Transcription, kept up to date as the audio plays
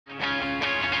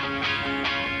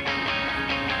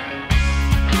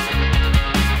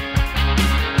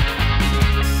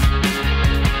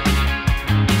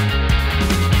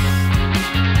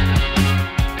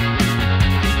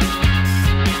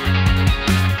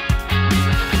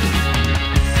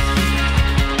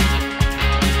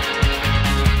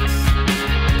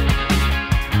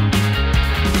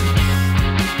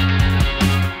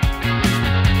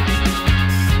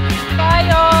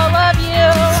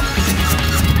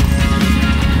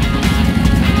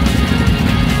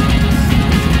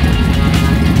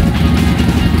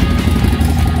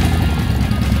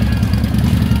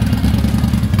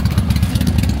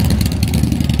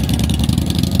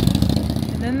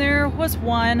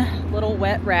one little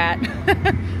wet rat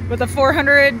with a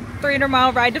 300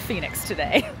 mile ride to Phoenix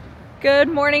today. Good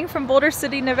morning from Boulder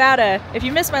City, Nevada. If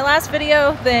you missed my last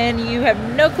video, then you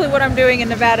have no clue what I'm doing in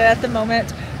Nevada at the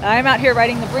moment. I'm out here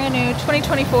riding the brand new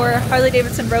 2024 Harley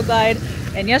Davidson Road Glide,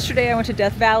 and yesterday I went to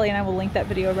Death Valley, and I will link that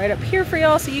video right up here for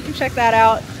y'all so you can check that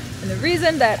out. And the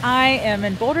reason that I am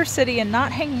in Boulder City and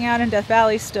not hanging out in Death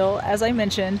Valley still, as I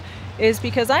mentioned, is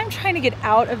because I'm trying to get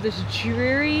out of this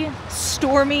dreary,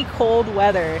 stormy, cold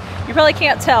weather. You probably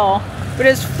can't tell, but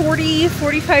it's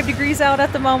 45 degrees out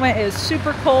at the moment. It is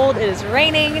super cold. It is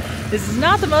raining. This is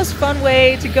not the most fun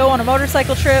way to go on a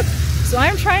motorcycle trip. So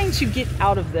I'm trying to get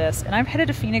out of this, and I'm headed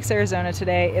to Phoenix, Arizona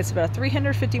today. It's about a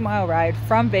 350 mile ride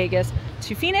from Vegas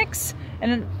to Phoenix.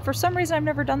 And for some reason, I've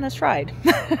never done this ride,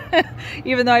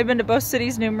 even though I've been to both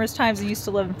cities numerous times and used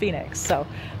to live in Phoenix. So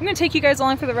I'm going to take you guys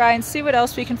along for the ride and see what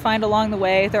else we can find along the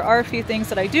way. There are a few things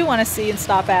that I do want to see and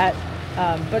stop at.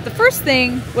 But the first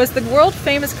thing was the world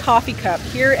famous coffee cup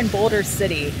here in Boulder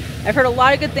City. I've heard a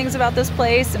lot of good things about this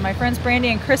place, and my friends Brandy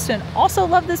and Kristen also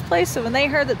love this place. So when they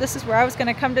heard that this is where I was going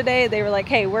to come today, they were like,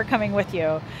 hey, we're coming with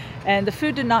you. And the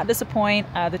food did not disappoint.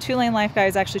 The 2-Lane Life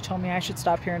guys actually told me I should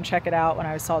stop here and check it out when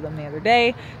I saw them the other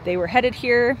day. They were headed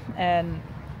here, and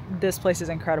this place is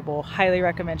incredible. Highly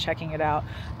recommend checking it out.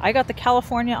 I got the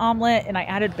California omelet and I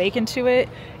added bacon to it,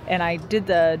 and I did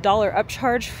the $1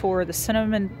 upcharge for the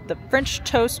cinnamon, the French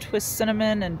toast with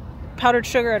cinnamon and powdered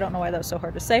sugar. I don't know why that was so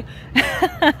hard to say,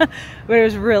 but it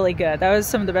was really good. That was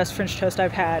some of the best French toast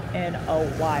I've had in a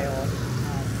while.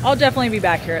 I'll definitely be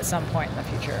back here at some point in the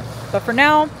future. But for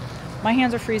now, my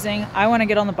hands are freezing. I want to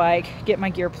get on the bike, get my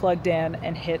gear plugged in,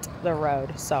 and hit the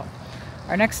road. So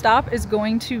our next stop is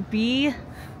going to be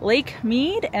Lake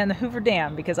Mead and the Hoover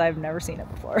Dam, because I've never seen it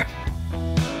before.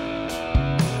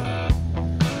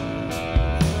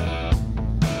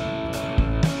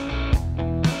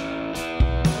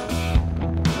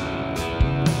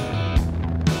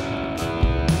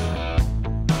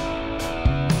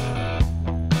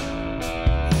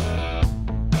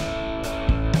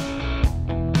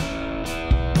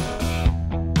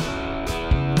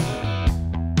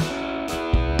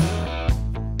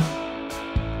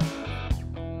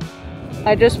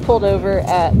 I just pulled over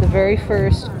at the very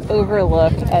first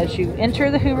overlook as you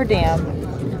enter the Hoover Dam.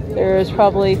 There's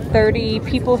probably 30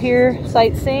 people here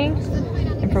sightseeing,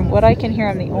 and from what I can hear,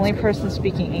 I'm the only person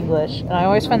speaking English. And I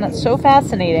always find that so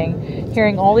fascinating,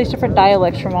 hearing all these different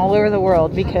dialects from all over the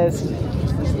world, because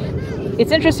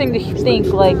it's interesting to think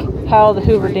like how the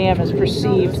Hoover Dam is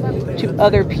perceived to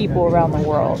other people around the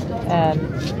world.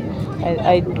 And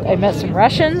I met some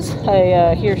Russians,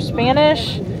 I hear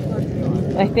Spanish,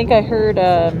 I think I heard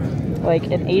like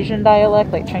an Asian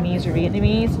dialect, like Chinese or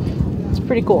Vietnamese. It's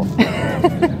pretty cool.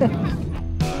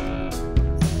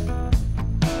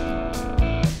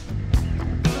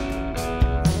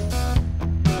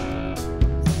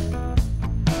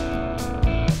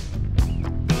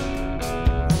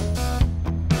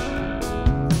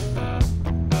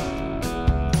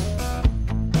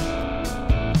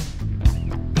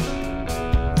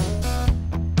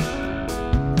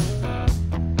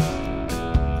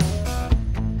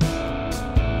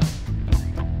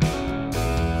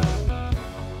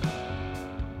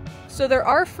 So there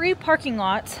are free parking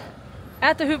lots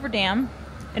at the Hoover Dam,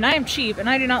 and I am cheap, and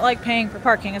I do not like paying for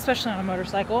parking, especially on a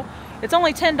motorcycle. It's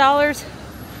only $10,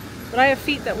 but I have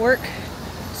feet that work,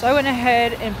 so I went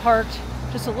ahead and parked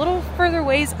just a little further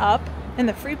ways up in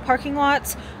the free parking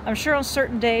lots. I'm sure on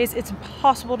certain days it's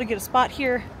impossible to get a spot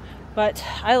here, but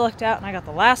I lucked out and I got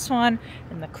the last one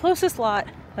in the closest lot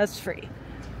that's free.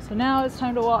 So now it's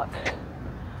time to walk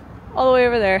all the way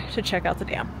over there to check out the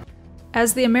dam.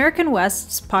 As the American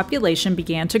West's population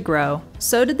began to grow,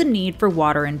 so did the need for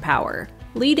water and power,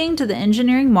 leading to the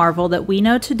engineering marvel that we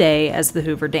know today as the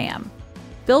Hoover Dam.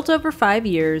 Built over 5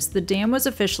 years, the dam was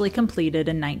officially completed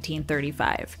in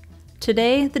 1935.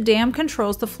 Today, the dam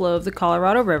controls the flow of the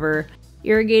Colorado River,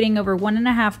 irrigating over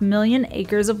 1.5 million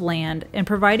acres of land and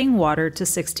providing water to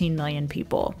 16 million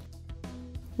people.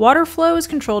 Water flow is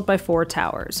controlled by 4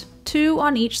 towers, 2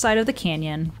 on each side of the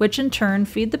canyon, which in turn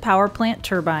feed the power plant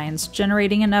turbines,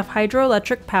 generating enough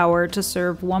hydroelectric power to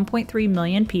serve 1.3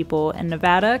 million people in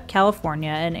Nevada, California,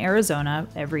 and Arizona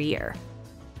every year.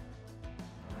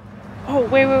 Oh,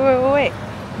 wait.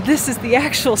 This is the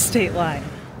actual state line.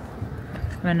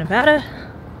 I'm in Nevada.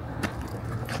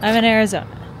 I'm in Arizona.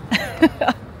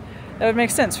 That would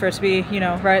make sense for it to be,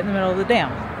 right in the middle of the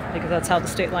dam, because that's how the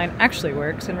state line actually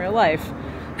works in real life.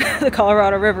 The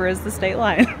Colorado River is the state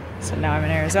line. So now I'm in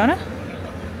Arizona,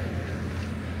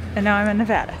 and now I'm in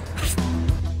Nevada.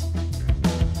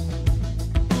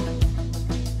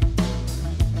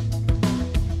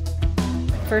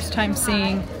 first time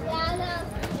seeing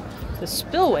the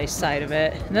spillway side of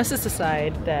it. And this is the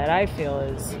side that I feel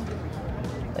is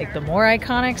like the more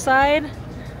iconic side.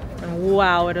 And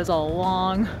wow, it is a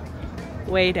long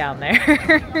way down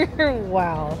there.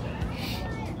 Wow.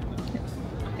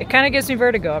 It kind of gives me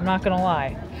vertigo, I'm not gonna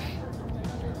lie.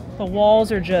 The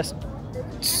walls are just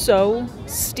so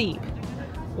steep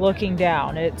looking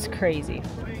down. It's crazy.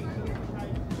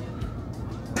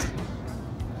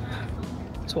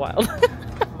 It's wild.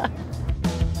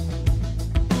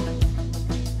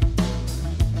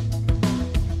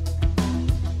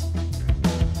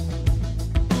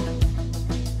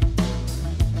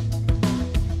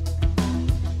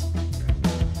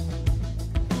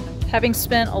 Having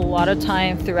spent a lot of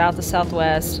time throughout the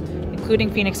Southwest, including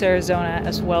Phoenix, Arizona,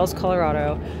 as well as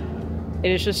Colorado,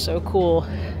 it is just so cool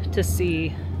to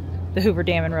see the Hoover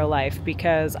Dam in real life,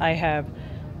 because I have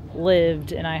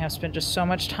lived and I have spent just so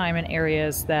much time in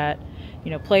areas that, you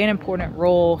know, play an important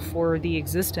role for the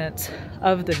existence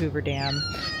of the Hoover Dam,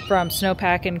 from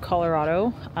snowpack in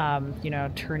Colorado, you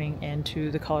know, turning into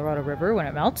the Colorado River when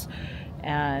it melts,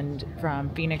 and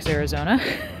from Phoenix, Arizona,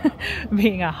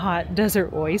 being a hot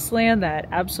desert wasteland that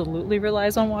absolutely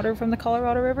relies on water from the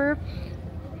Colorado River.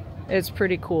 It's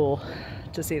pretty cool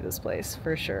to see this place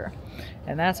for sure.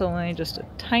 And that's only just a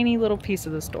tiny little piece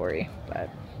of the story, but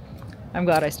I'm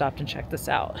glad I stopped and checked this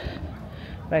out.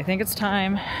 But I think it's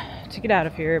time to get out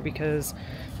of here because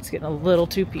it's getting a little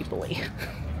too people-y.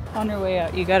 On your way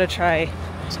out, you gotta try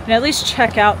and at least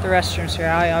check out the restrooms here.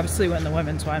 I obviously went in the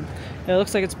women's one. It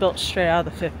looks like it's built straight out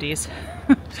of the 50s.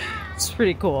 It's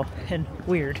pretty cool and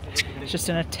weird. It's just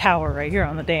in a tower right here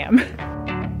on the dam.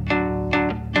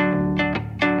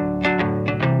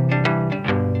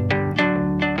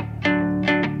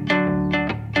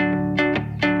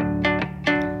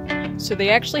 So they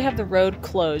actually have the road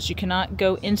closed. You cannot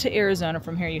go into Arizona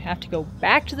from here. You have to go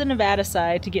back to the Nevada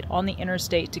side to get on the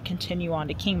interstate to continue on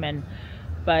to Kingman.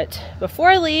 But before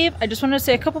I leave, I just wanted to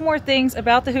say a couple more things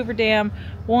about the Hoover Dam.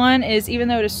 One is, even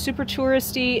though it is super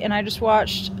touristy, and I just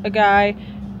watched a guy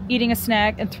eating a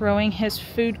snack and throwing his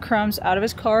food crumbs out of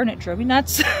his car, and it drove me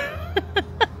nuts.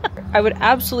 I would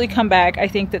absolutely come back. I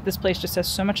think that this place just has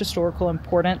so much historical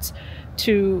importance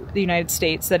to the United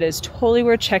States that is totally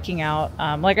worth checking out.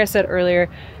 Like I said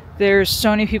earlier, there's so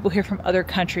many people here from other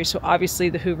countries, so obviously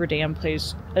the Hoover Dam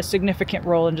plays a significant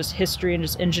role in just history and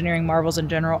just engineering marvels in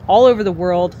general all over the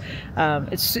world.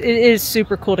 It is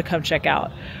super cool to come check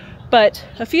out. But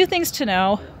a few things to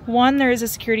know. One, there is a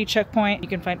security checkpoint. You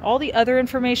can find all the other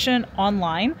information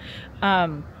online.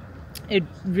 It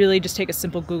really just take a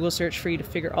simple Google search for you to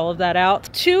figure all of that out.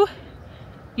 Two,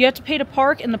 you have to pay to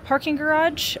park in the parking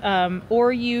garage,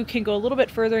 or you can go a little bit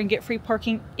further and get free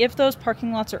parking if those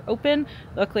parking lots are open.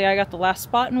 Luckily, I got the last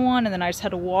spot in one, and then I just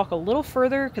had to walk a little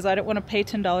further because I didn't want to pay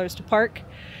 $10 to park.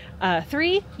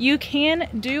 Three, you can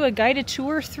do a guided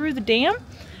tour through the dam,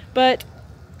 but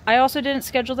I also didn't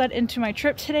schedule that into my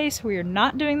trip today, so we are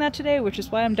not doing that today, which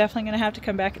is why I'm definitely going to have to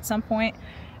come back at some point.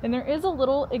 And there is a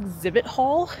little exhibit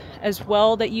hall as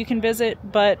well that you can visit,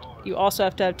 but you also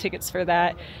have to have tickets for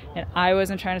that. And I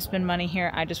wasn't trying to spend money here.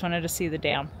 I just wanted to see the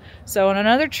dam. So on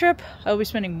another trip, I'll be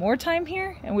spending more time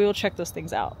here and we will check those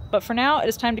things out. But for now, it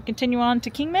is time to continue on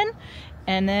to Kingman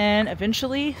and then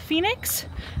eventually Phoenix.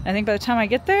 I think by the time I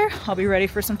get there, I'll be ready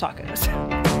for some tacos.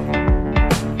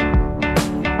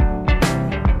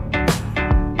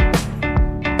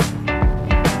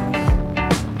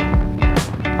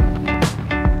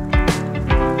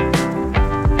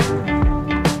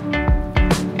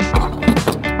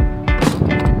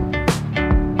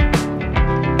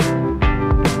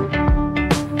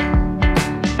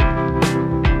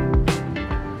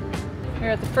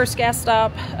 First gas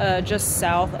stop just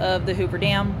south of the Hoover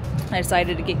Dam. I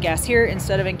decided to get gas here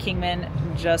instead of in Kingman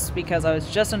just because I was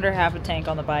just under half a tank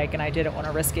on the bike and I didn't want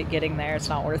to risk it getting there. It's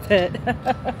not worth it.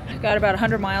 Got about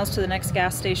 100 miles to the next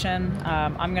gas station.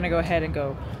 I'm gonna go ahead and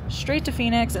go straight to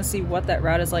Phoenix and see what that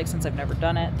route is like since I've never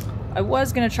done it. I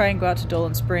was gonna try and go out to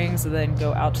Dolan Springs and then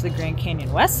go out to the Grand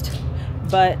Canyon West,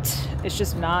 but it's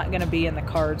just not gonna be in the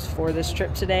cards for this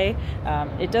trip today.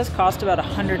 It does cost about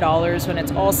 $100 when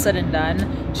it's all said and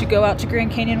done to go out to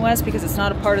Grand Canyon West because it's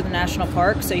not a part of the national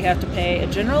park, so you have to pay a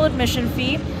general admission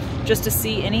fee just to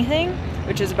see anything,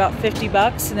 which is about 50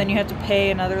 bucks, and then you have to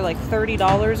pay another like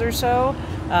 $30 or so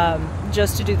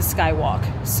just to do the skywalk.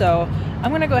 So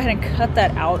I'm gonna go ahead and cut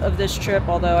that out of this trip,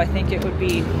 although I think it would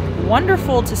be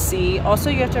wonderful to see. Also,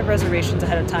 you have to have reservations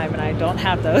ahead of time, and I don't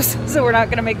have those, so we're not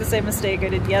gonna make the same mistake I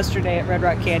did yesterday at Red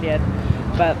Rock Canyon.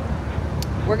 But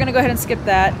we're gonna go ahead and skip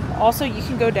that. Also, you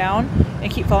can go down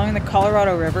and keep following the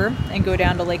Colorado River and go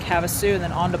down to Lake Havasu and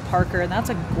then on to Parker, and that's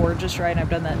a gorgeous ride. I've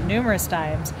done that numerous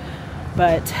times,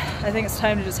 but I think it's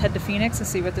time to just head to Phoenix and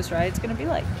see what this ride's gonna be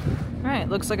like. All right,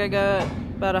 looks like I got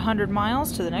about 100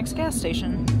 miles to the next gas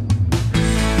station.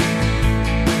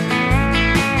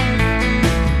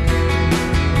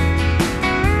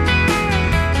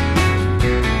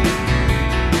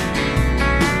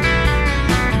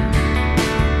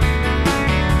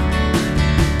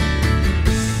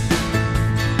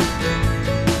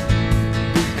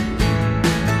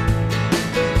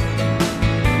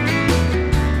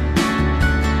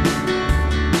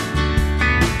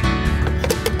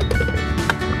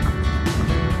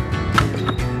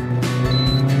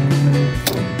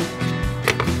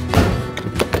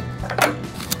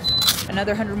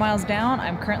 Another 100 miles down.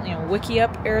 I'm currently in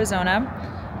Wickiup, Arizona.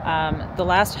 The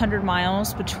last 100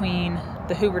 miles between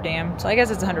the Hoover Dam, so I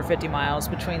guess it's 150 miles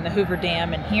between the Hoover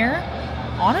Dam and here,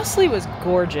 honestly was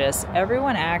gorgeous.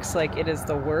 Everyone acts like it is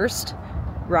the worst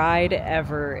ride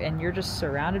ever and you're just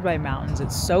surrounded by mountains.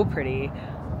 It's so pretty.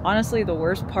 Honestly, the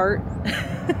worst part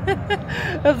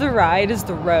of the ride is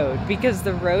the road, because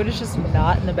the road is just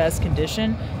not in the best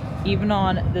condition. Even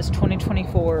on this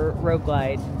 2024 Road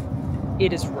Glide,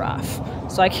 it is rough.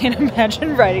 So I can't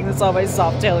imagine riding this on my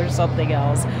Softail or something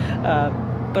else.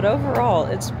 But overall,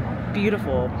 it's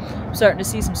beautiful. I'm starting to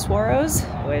see some swallows,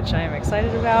 which I am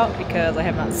excited about because I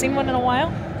have not seen one in a while.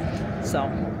 So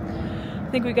I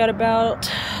think we got about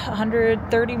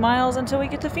 130 miles until we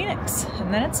get to Phoenix,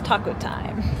 and then it's taco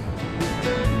time.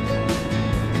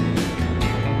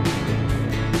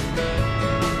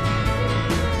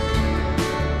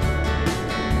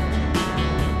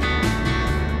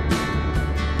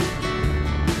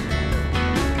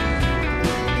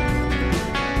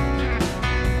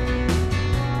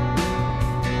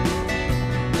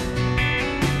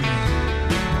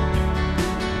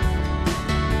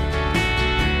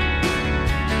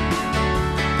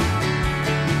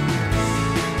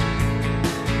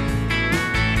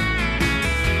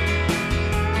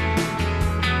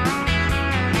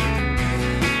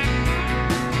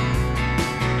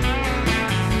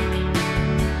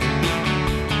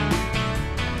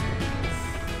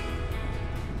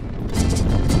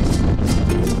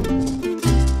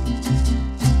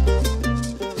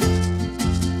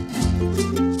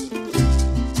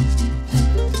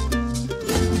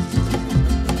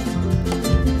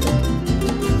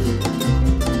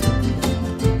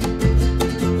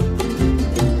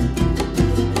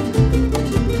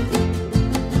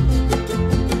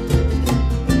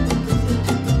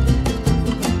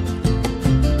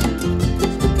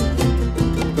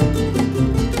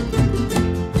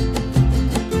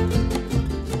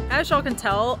 As y'all can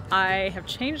tell, I have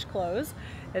changed clothes,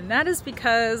 and that is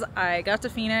because I got to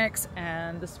Phoenix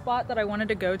and the spot that I wanted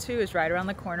to go to is right around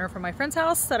the corner from my friend's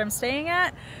house that I'm staying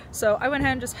at. So I went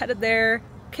ahead and just headed there,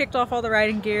 kicked off all the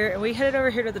riding gear, and we headed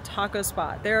over here to the taco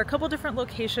spot. There are a couple different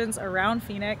locations around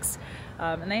Phoenix,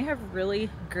 and they have really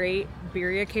great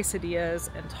birria quesadillas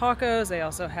and tacos. They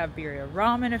also have birria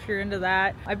ramen if you're into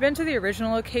that. I've been to the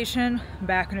original location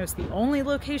back when it was the only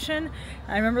location.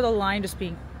 I remember the line just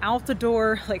being out the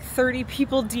door, like 30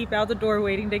 people deep out the door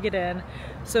waiting to get in.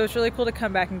 So it's really cool to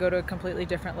come back and go to a completely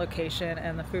different location,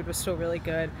 and the food was still really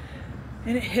good.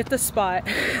 And it hit the spot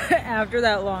after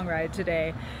that long ride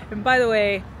today. And by the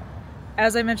way,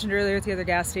 as I mentioned earlier at the other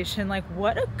gas station, like,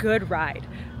 what a good ride.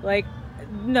 Like,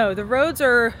 no, the roads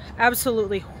are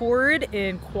absolutely horrid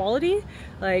in quality.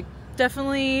 Like,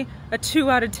 definitely a 2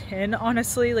 out of 10,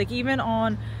 honestly. Like, even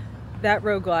on that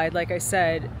Road Glide, like I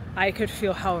said, I could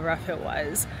feel how rough it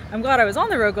was. I'm glad I was on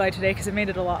the Road Glide today because it made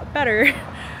it a lot better,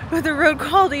 but the road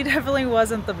quality definitely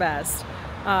wasn't the best.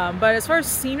 But as far as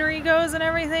scenery goes and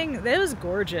everything, it was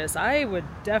gorgeous. I would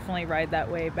definitely ride that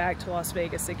way back to Las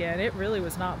Vegas again. It really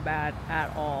was not bad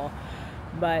at all.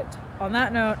 But on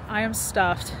that note, I am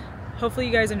stuffed. Hopefully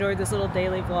you guys enjoyed this little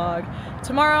daily vlog.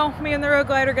 Tomorrow, me and the Road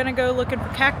Glide are gonna go looking for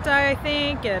cacti, I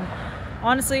think, and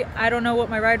honestly, I don't know what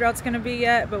my ride route's gonna be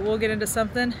yet, but we'll get into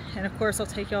something, and of course I'll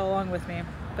take y'all along with me.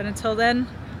 But until then,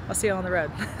 I'll see y'all on the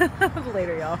road.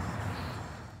 Later, y'all.